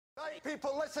Right,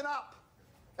 people, listen up.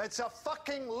 It's a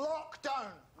fucking lockdown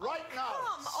right now.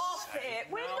 Come off it.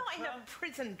 We're not in a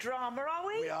prison drama, are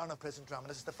we? We are in a prison drama.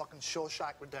 This is the fucking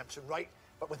Shawshank Redemption, right?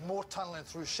 But with more tunneling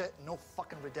through shit and no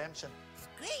fucking redemption.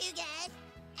 Screw you guys.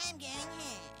 I'm going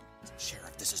home.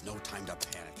 Sheriff, this is no time to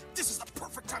panic. This is the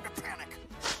perfect time to panic.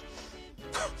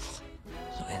 It's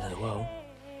not the end of the world.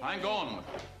 I ain't going.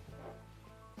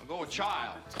 I'll go with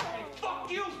Child. Hey,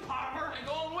 fuck you, Palmer! I'm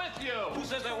going with you. Who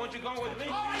says I want you going with me?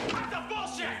 All right, cut the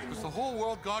bullshit! Has the whole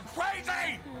world gone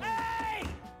crazy? Hey!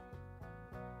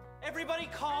 Everybody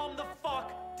calm the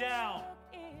fuck down.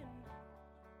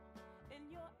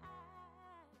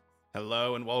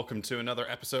 Hello and welcome to another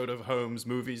episode of Holmes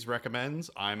Movies Recommends.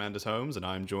 I'm Anders Holmes and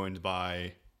I'm joined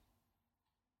by...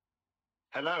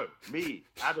 Hello, me,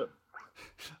 Adam.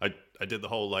 I did the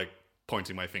whole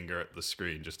pointing my finger at the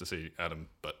screen just to see Adam,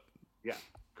 but... Yeah,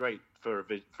 great for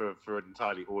an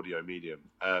entirely audio medium.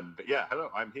 But yeah,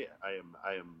 hello, I'm here. I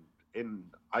am in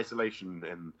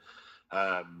isolation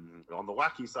on the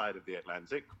wacky side of the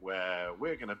Atlantic, where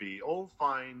we're going to be all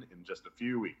fine in just a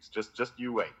few weeks. Just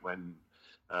you wait. When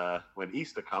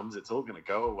Easter comes, it's all going to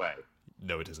go away.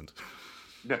 No, it isn't.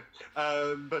 No.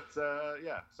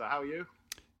 Yeah, so how are you?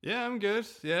 Yeah, I'm good.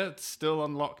 Yeah, it's still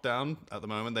on lockdown at the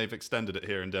moment. They've extended it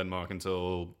here in Denmark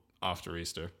until after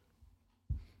Easter.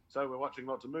 So we're watching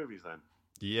lots of movies then?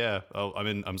 Yeah.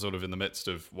 I'm sort of in the midst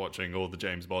of watching all the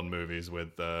James Bond movies with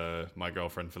my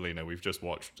girlfriend Felina. We've just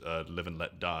watched Live and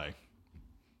Let Die.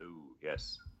 Ooh,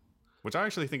 yes. Which I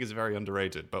actually think is very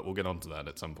underrated, but we'll get onto that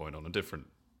at some point on a different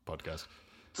podcast.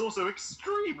 It's also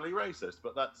extremely racist,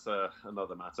 but that's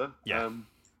another matter. Yeah.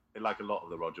 Like a lot of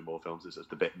the Roger Moore films, it's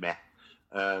just a bit meh.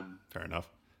 Fair enough.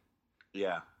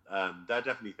 Yeah, there are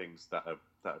definitely things that are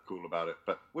cool about it,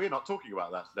 but we're not talking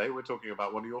about that today. We're talking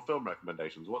about one of your film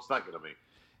recommendations. What's that going to be?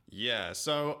 Yeah,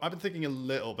 so I've been thinking a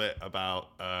little bit about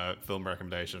film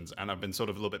recommendations, and I've been sort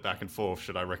of a little bit back and forth.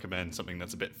 Should I recommend something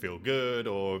that's a bit feel good,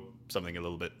 or something a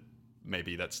little bit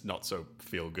maybe that's not so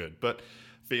feel good? But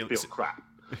feel crap.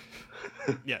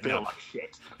 Yeah, feel like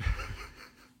shit.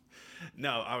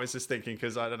 No, I was just thinking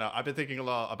because I don't know. I've been thinking a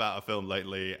lot about a film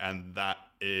lately, and that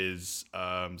is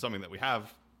something that we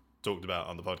have talked about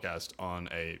on the podcast on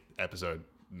a episode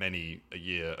many a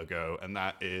year ago, and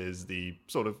that is the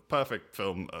sort of perfect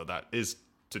film that is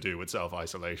to do with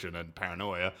self-isolation and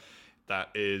paranoia. That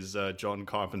is John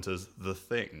Carpenter's The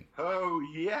Thing. Oh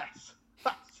yes,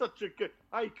 that's such a good.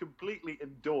 I completely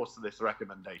endorse this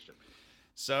recommendation.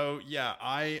 So yeah,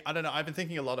 I don't know. I've been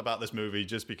thinking a lot about this movie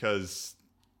just because.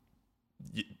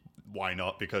 Why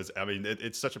not? Because I mean,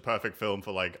 it's such a perfect film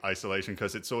for isolation,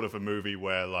 because it's sort of a movie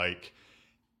where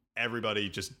everybody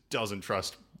just doesn't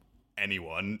trust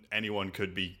anyone. Anyone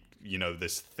could be,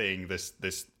 this thing,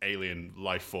 this alien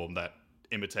life form that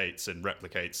imitates and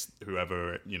replicates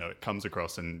whoever it comes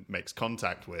across and makes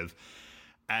contact with.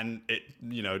 And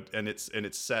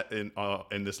it's set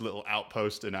in this little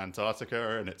outpost in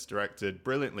Antarctica, and it's directed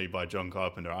brilliantly by John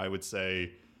Carpenter. I would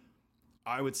say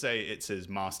it's his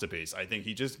masterpiece. I think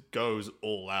he just goes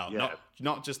all out. Yeah.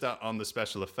 Not just on the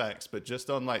special effects, but just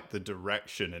on the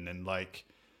direction and then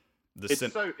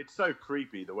it's so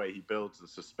creepy the way he builds the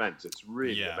suspense. It's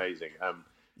really amazing.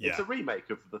 It's a remake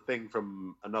of The Thing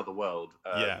from Another World.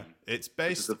 It's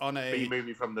based on a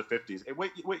B-movie from the 50s.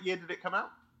 What year did it come out?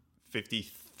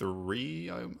 53,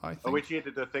 I think. Oh, which year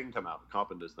did The Thing come out?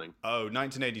 Carpenter's Thing? Oh,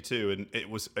 1982, and it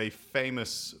was a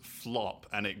famous flop,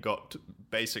 and it got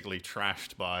basically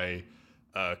trashed by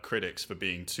critics for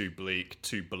being too bleak,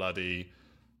 too bloody,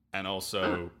 and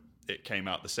also it came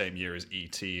out the same year as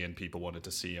E.T., and people wanted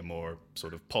to see a more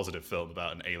sort of positive film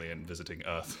about an alien visiting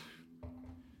Earth.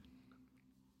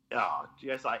 Oh,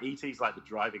 yes, E.T.'s like the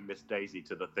driving Miss Daisy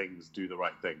to The Thing's Do the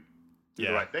Right Thing. Do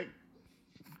the right thing.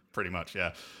 Pretty much,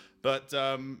 yeah. But,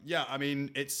 I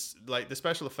mean, it's the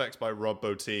special effects by Rob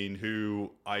Bottin,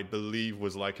 who I believe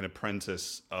was an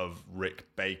apprentice of Rick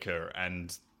Baker.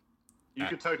 And you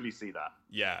could totally see that.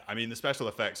 Yeah, I mean, the special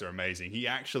effects are amazing. He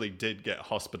actually did get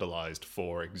hospitalized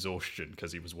for exhaustion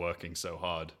because he was working so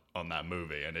hard on that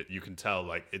movie. And you can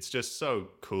tell, it's just so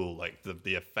cool.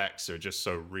 The effects are just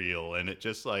so real. And it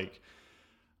just, I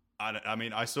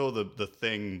mean, I saw the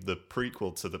Thing, the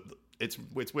prequel to the... It's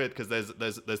weird because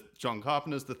there's John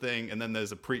Carpenter's The Thing, and then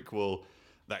there's a prequel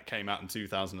that came out in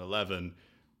 2011,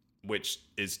 which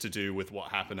is to do with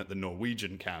what happened at the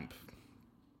Norwegian camp.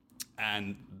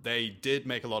 And they did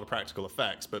make a lot of practical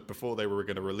effects, but before they were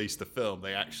going to release the film,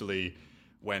 they actually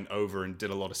went over and did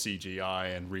a lot of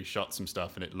CGI and reshot some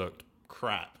stuff, and it looked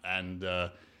crap. And I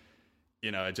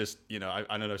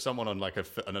don't know. Someone on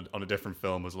on a different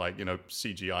film was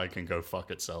CGI can go fuck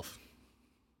itself.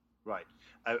 Right.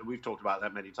 we've talked about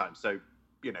that many times. So,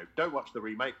 don't watch the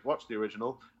remake. Watch the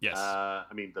original. Yes. I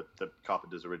mean, the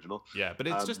Carpenter's original. Yeah, but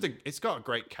it's it's got a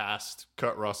great cast.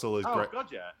 Kurt Russell is great. Oh god,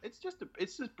 yeah. It's just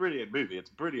brilliant movie. It's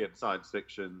brilliant science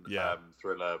fiction,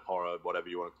 thriller, horror, whatever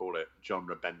you want to call it,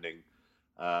 genre bending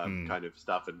kind of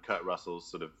stuff. And Kurt Russell's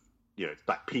sort of, it's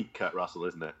like peak Kurt Russell,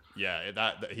 isn't it? Yeah,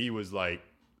 that he was like.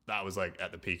 That was like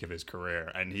at the peak of his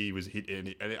career, and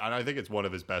and I think it's one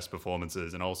of his best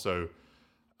performances. And also,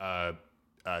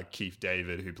 Keith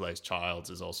David, who plays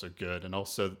Childs, is also good, and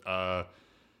also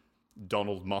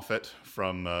Donald Moffat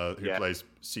from who plays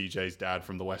CJ's dad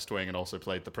from The West Wing, and also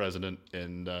played the president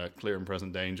in Clear and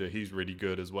Present Danger. He's really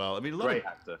good as well. I mean, great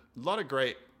actor, a lot of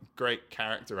great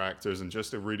character actors, and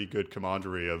just a really good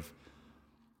commandery of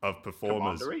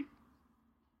performers. Commandery?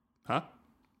 Huh?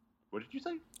 What did you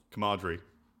say? Commandery.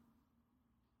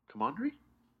 Camaraderie?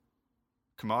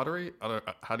 Camaraderie? I don't,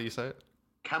 how do you say it?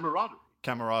 Camaraderie.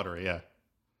 Camaraderie, yeah.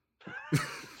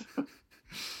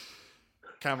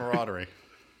 Camaraderie.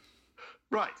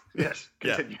 Right. Yes.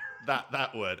 Continue. Yeah,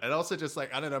 that word. And also just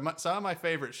like, I don't know, some of my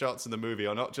favorite shots in the movie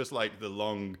are not just like the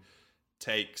long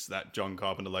takes that John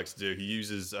Carpenter likes to do. He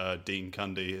uses Dean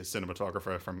Cundy, his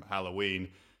cinematographer from Halloween,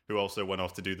 who also went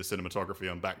off to do the cinematography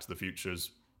on Back to the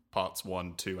Future's parts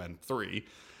 1, 2, and 3.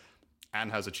 And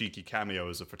has a cheeky cameo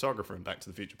as a photographer in Back to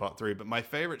the Future Part 3. But my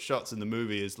favorite shots in the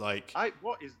movie is like...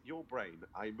 what is your brain?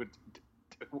 I would...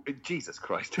 Jesus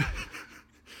Christ.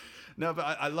 No,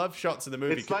 but I love shots in the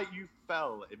movie. It's like you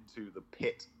fell into the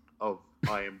pit of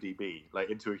IMDb, like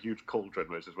into a huge cauldron,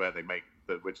 which is where they make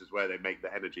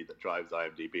the energy that drives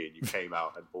IMDb, and you came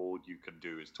out and all you can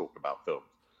do is talk about films.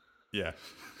 Yeah.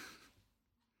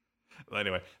 Well,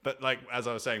 anyway, but like as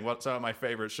I was saying, what some of my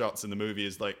favorite shots in the movie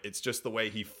is like it's just the way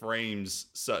he frames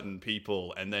certain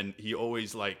people, and then he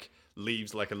always like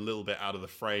leaves like a little bit out of the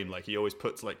frame. Like he always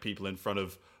puts like people in front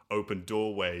of open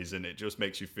doorways, and it just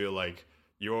makes you feel like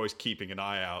you're always keeping an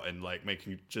eye out, and like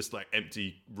making just like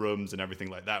empty rooms and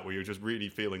everything like that, where you're just really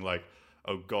feeling like,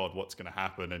 oh god, what's going to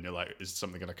happen? And you're like, is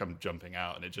something going to come jumping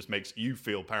out? And it just makes you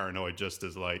feel paranoid, just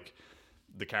as like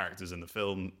the characters in the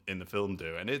film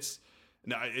do. And it's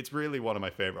really one of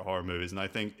my favorite horror movies, and I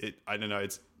think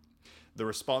it's the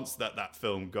response that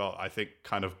film got, I think,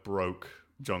 kind of broke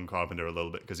John Carpenter a little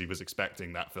bit, because he was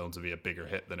expecting that film to be a bigger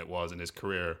hit than it was in his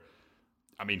career.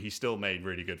 I mean, he still made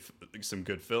some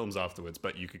good films afterwards,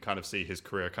 but you could kind of see his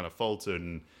career kind of falter,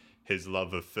 and his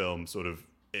love of film sort of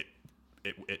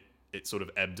it sort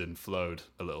of ebbed and flowed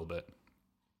a little bit.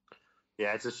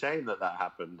 Yeah, it's a shame that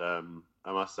happened. I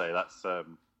must say that's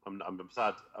I'm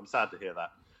sad to hear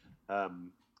that.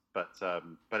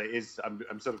 But it is.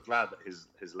 I'm sort of glad that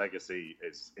his legacy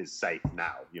is safe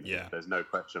now. Yeah. There's no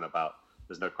question about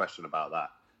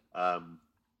that.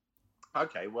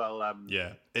 Okay, well,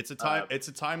 yeah, it's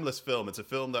a timeless film. It's a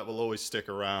film that will always stick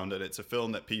around, and it's a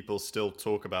film that people still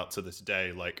talk about to this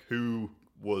day. Like who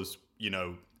was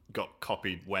got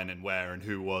copied when and where, and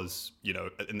who was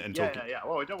and talking. Yeah.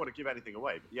 Well, I don't want to give anything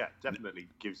away, but yeah, definitely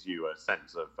gives you a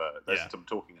sense of there's some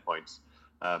talking points.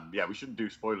 We shouldn't do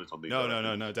spoilers on these.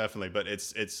 No, definitely. But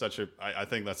it's such a. I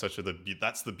think that's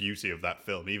that's the beauty of that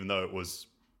film. Even though it was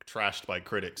trashed by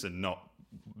critics and not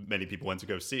many people went to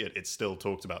go see it, it's still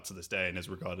talked about to this day and is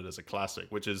regarded as a classic,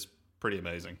 which is pretty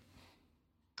amazing.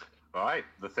 All right,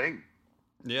 The Thing.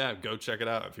 Yeah, go check it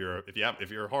out if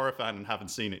you're a horror fan and haven't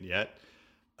seen it yet.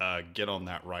 Get on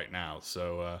that right now.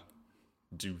 So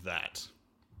do that.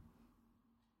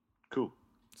 Cool.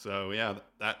 So yeah,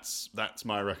 that's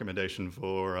my recommendation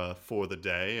for the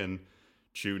day, and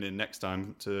tune in next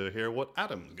time to hear what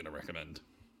Adam's going to recommend.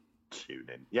 Tune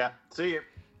in. Yeah. See you.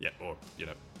 Yeah, or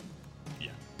yeah.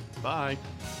 Bye.